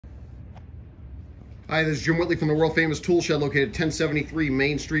Hi, this is Jim Whitley from the world famous tool shed located at 1073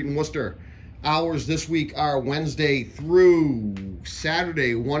 Main Street in Worcester. Hours this week are Wednesday through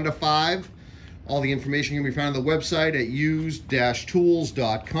Saturday, 1 to 5. All the information can be found on the website at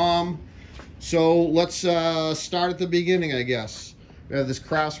used-tools.com. So let's start at the beginning, I guess. We have this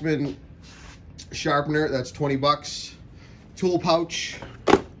Craftsman sharpener, that's 20 bucks. Tool pouch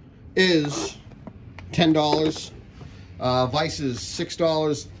is $10. Vices,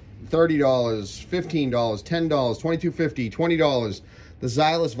 $6. $30, $15, $10, $22.50, $20. The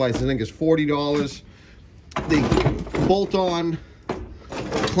Xylus vise, I think, is $40. The bolt-on,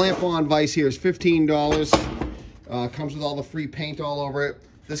 clamp-on vise here is $15. Comes with all the free paint all over it.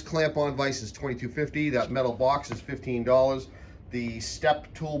 This clamp-on vise is $22.50. That metal box is $15. The step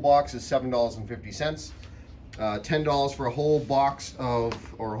toolbox is $7.50. $10 for a whole box of,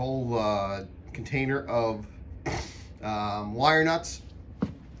 or a whole container of wire nuts.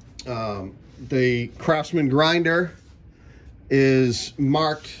 The Craftsman grinder is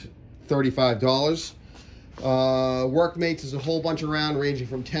marked $35. Workmates is a whole bunch around, ranging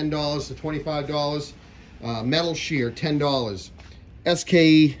from $10 to $25. Metal shear, $10.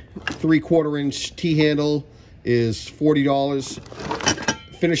 SK 3/4 inch T-handle is $40.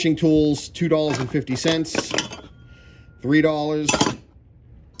 Finishing tools, $2.50. $3.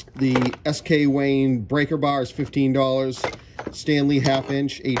 The SK Wayne breaker bar is $15. Stanley 1/2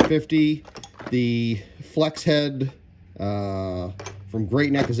 inch, $8.50. The flex head from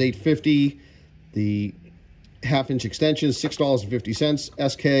Great Neck is $8.50. The 1/2 inch extension is $6.50.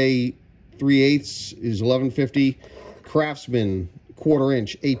 SK 3/8 is $11.50. Craftsman 1/4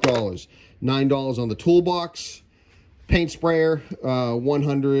 inch, $8. $9 on the toolbox. Paint sprayer,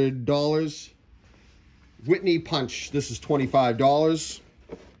 $100. Whitney punch, this is $25.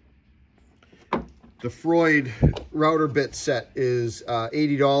 The Freud router bit set is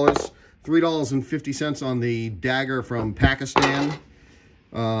 $80. $3.50 on the dagger from Pakistan.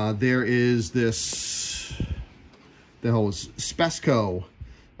 There is this, the hose, Spesco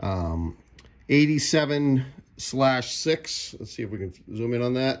 87/6. Let's see if we can zoom in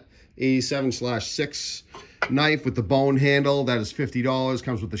on that. 87/6 knife with the bone handle. That is $50.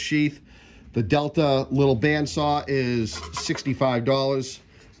 Comes with the sheath. The Delta little bandsaw is $65.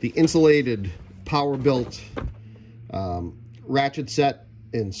 The insulated power built ratchet set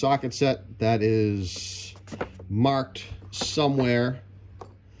and socket set, that is marked somewhere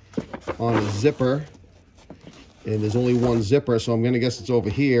on a zipper, and there's only one zipper, so I'm gonna guess it's over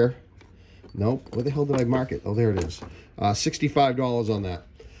here. Nope, where the hell did I mark it? Oh, there it is. $65 on that.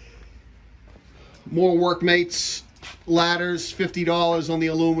 More Workmates ladders, $50 on the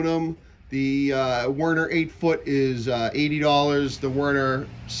aluminum. The Werner 8-foot is $80. The Werner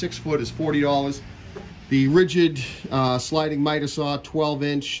 6-foot is $40. The rigid sliding miter saw,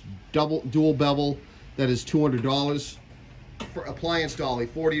 12-inch, dual bevel, that is $200. For appliance dolly,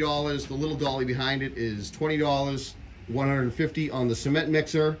 $40. The little dolly behind it is $20. $150 on the cement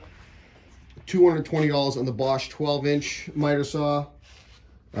mixer. $220 on the Bosch 12-inch miter saw.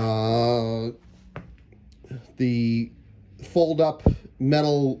 The fold-up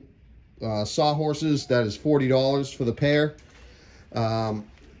metal sawhorses, that is $40 for the pair.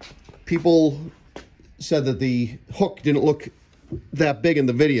 People said that the hook didn't look that big in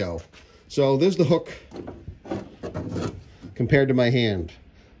the video. So there's the hook compared to my hand.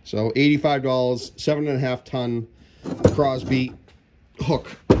 So $85, 7.5 ton Crosby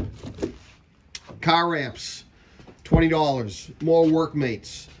hook. Car ramps, $20. More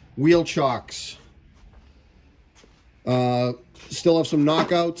Workmates. Wheel chocks. Still have some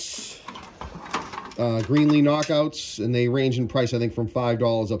knockouts. Greenlee knockouts, and they range in price, I think, from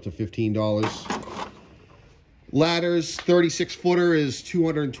 $5 up to $15. Ladders, 36-footer is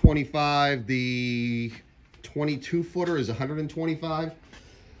 $225. The 22-footer is $125.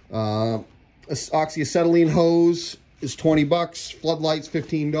 Oxyacetylene hose is 20 bucks. Floodlights,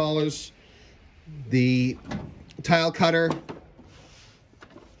 $15. The tile cutter,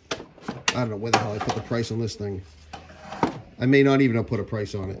 I don't know where the hell I put the price on this thing. I may not even have put a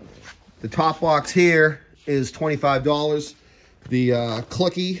price on it. The top box here is $25. The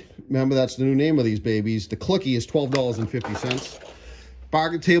Clicky, remember that's the new name of these babies. The Clicky is $12.50.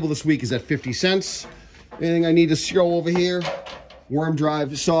 Bargain table this week is at 50 cents. Anything I need to show over here? Worm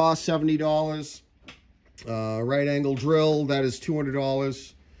drive saw, $70. Right angle drill, that is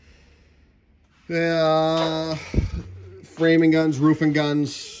 $200. Framing guns, roofing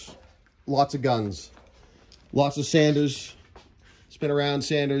guns, lots of guns. Lots of sanders. Spin around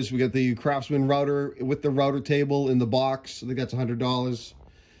sanders. We got the Craftsman router with the router table in the box. I think that's $100.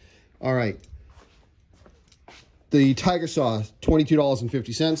 All right. The Tiger Saw,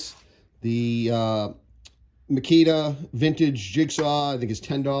 $22.50. The Makita vintage jigsaw, I think, is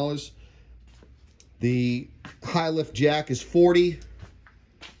 $10. The high lift jack is $40.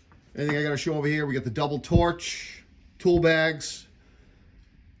 Anything I got to show over here? We got the double torch, tool bags,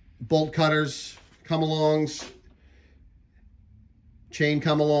 bolt cutters, come-alongs, chain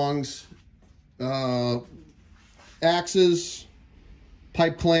come-alongs, axes,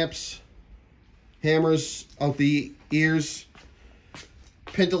 pipe clamps, hammers out the ears,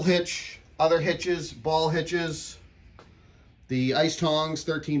 pintle hitch, other hitches, ball hitches, the ice tongs,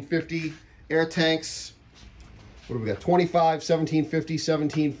 $13.50, air tanks. What do we got? 25, $17.50,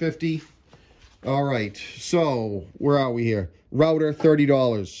 $17.50. All right, so where are we here? Router,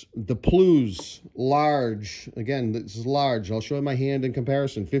 $30. The Plews, large. Again, this is large. I'll show you my hand in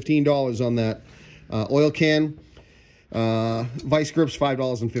comparison. $15 on that. Oil can. Vice grips,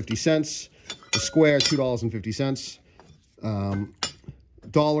 $5.50. The square, $2.50.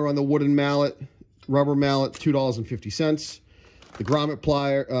 Dollar on the wooden mallet. Rubber mallet, $2.50. The grommet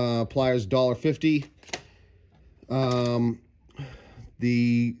pliers, $1.50.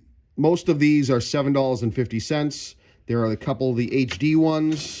 Most of these are $7.50. There are a couple of the HD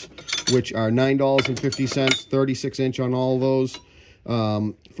ones, which are $9.50, 36-inch on all of those.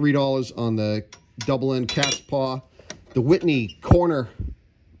 $3 on the double-end cat's paw. The Whitney corner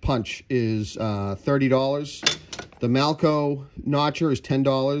punch is $30. The Malco notcher is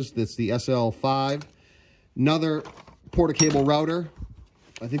 $10. That's the SL5. Another Porta-Cable router.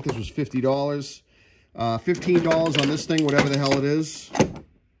 I think this was $50. $15 on this thing, whatever the hell it is.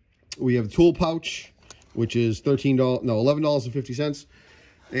 We have a tool pouch, which is $11.50.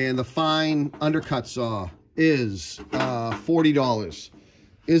 And the fine undercut saw is $40.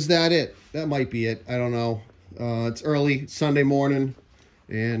 Is that it? That might be it. I don't know. It's early Sunday morning,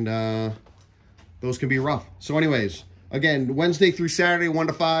 and those can be rough. So anyways, again, Wednesday through Saturday, 1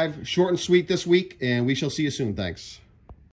 to 5. Short and sweet this week, and we shall see you soon. Thanks.